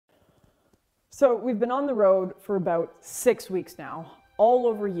So we've been on the road for about 6 weeks now, all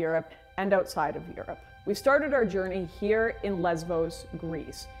over Europe and outside of Europe. We started our journey here in Lesbos,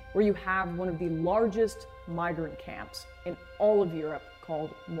 Greece, where you have one of the largest migrant camps in all of Europe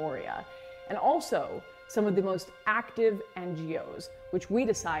called Moria, and also some of the most active NGOs, which we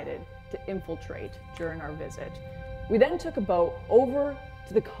decided to infiltrate during our visit. We then took a boat over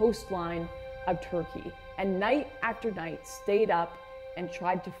to the coastline of Turkey, and night after night stayed up and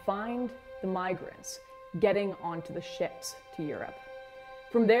tried to find the migrants getting onto the ships to Europe.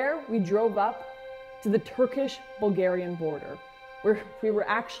 From there, we drove up to the Turkish-Bulgarian border, where we were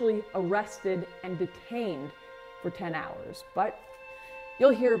actually arrested and detained for 10 hours. But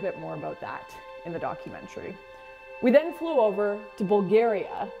you'll hear a bit more about that in the documentary. We then flew over to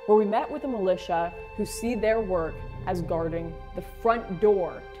Bulgaria, where we met with a militia who see their work as guarding the front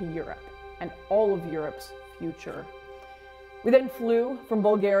door to Europe and all of Europe's future. We then flew from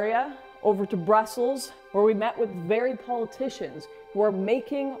Bulgaria over to Brussels, where we met with very politicians who are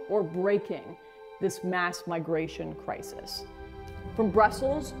making or breaking this mass migration crisis. From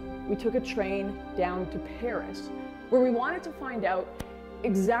Brussels, we took a train down to Paris, where we wanted to find out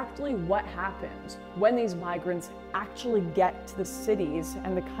exactly what happens when these migrants actually get to the cities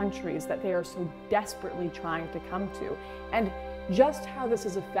and the countries that they are so desperately trying to come to, and just how this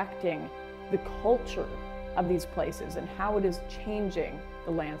is affecting the culture of these places and how it is changing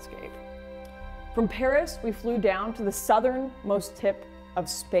the landscape. From Paris, we flew down to the southernmost tip of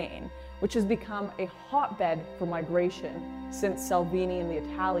Spain, which has become a hotbed for migration since Salvini and the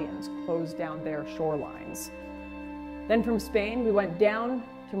Italians closed down their shorelines. Then from Spain, we went down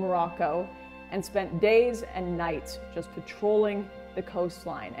to Morocco and spent days and nights just patrolling the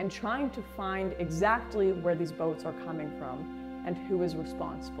coastline and trying to find exactly where these boats are coming from and who is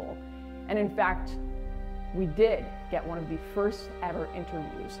responsible. And in fact, we did get one of the first ever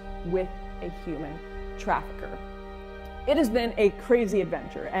interviews with a human trafficker. It has been a crazy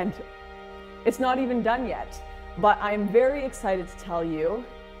adventure, and it's not even done yet, but I'm very excited to tell you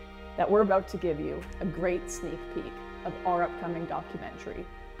that we're about to give you a great sneak peek of our upcoming documentary,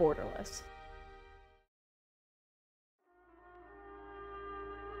 Borderless.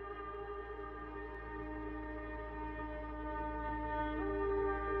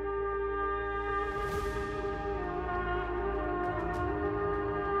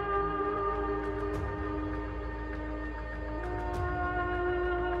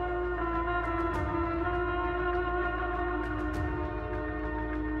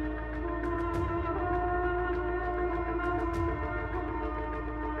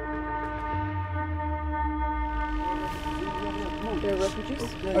 They're refugees?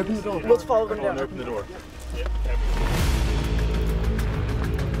 Okay. Open the door. Let's follow them down. Open the door. Yeah.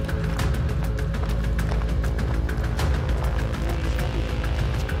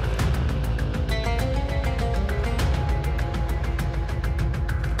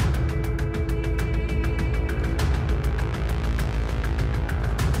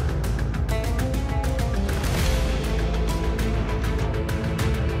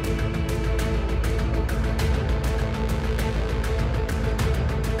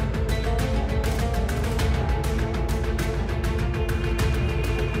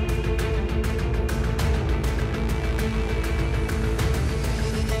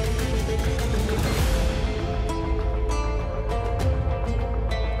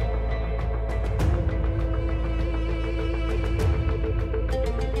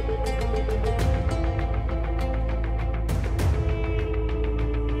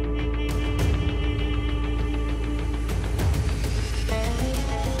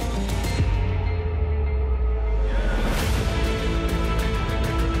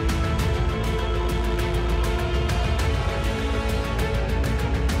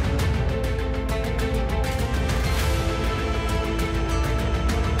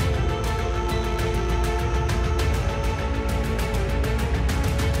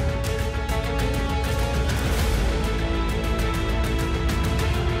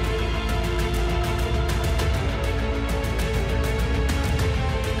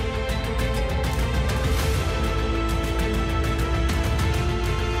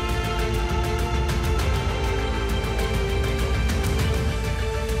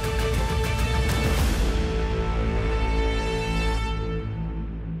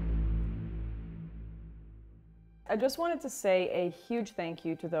 I just wanted to say a huge thank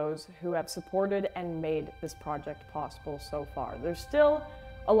you to those who have supported and made this project possible so far. There's still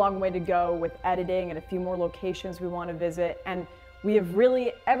a long way to go with editing and a few more locations we want to visit, and we have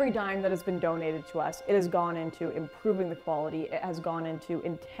really, every dime that has been donated to us, it has gone into improving the quality, it has gone into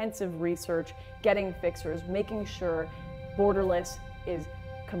intensive research, getting fixers, making sure Borderless is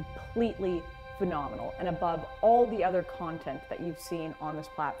completely phenomenal and above all the other content that you've seen on this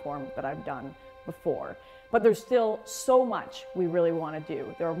platform that I've done before. But there's still so much we really want to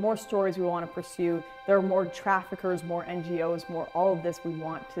do. There are more stories we want to pursue. There are more traffickers, more NGOs, more all of this we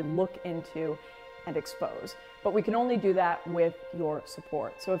want to look into and expose. But we can only do that with your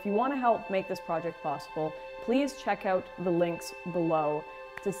support. So if you want to help make this project possible, please check out the links below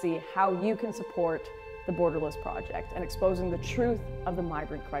to see how you can support the Borderless project and exposing the truth of the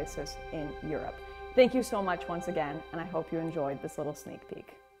migrant crisis in Europe. Thank you so much once again, and I hope you enjoyed this little sneak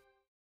peek.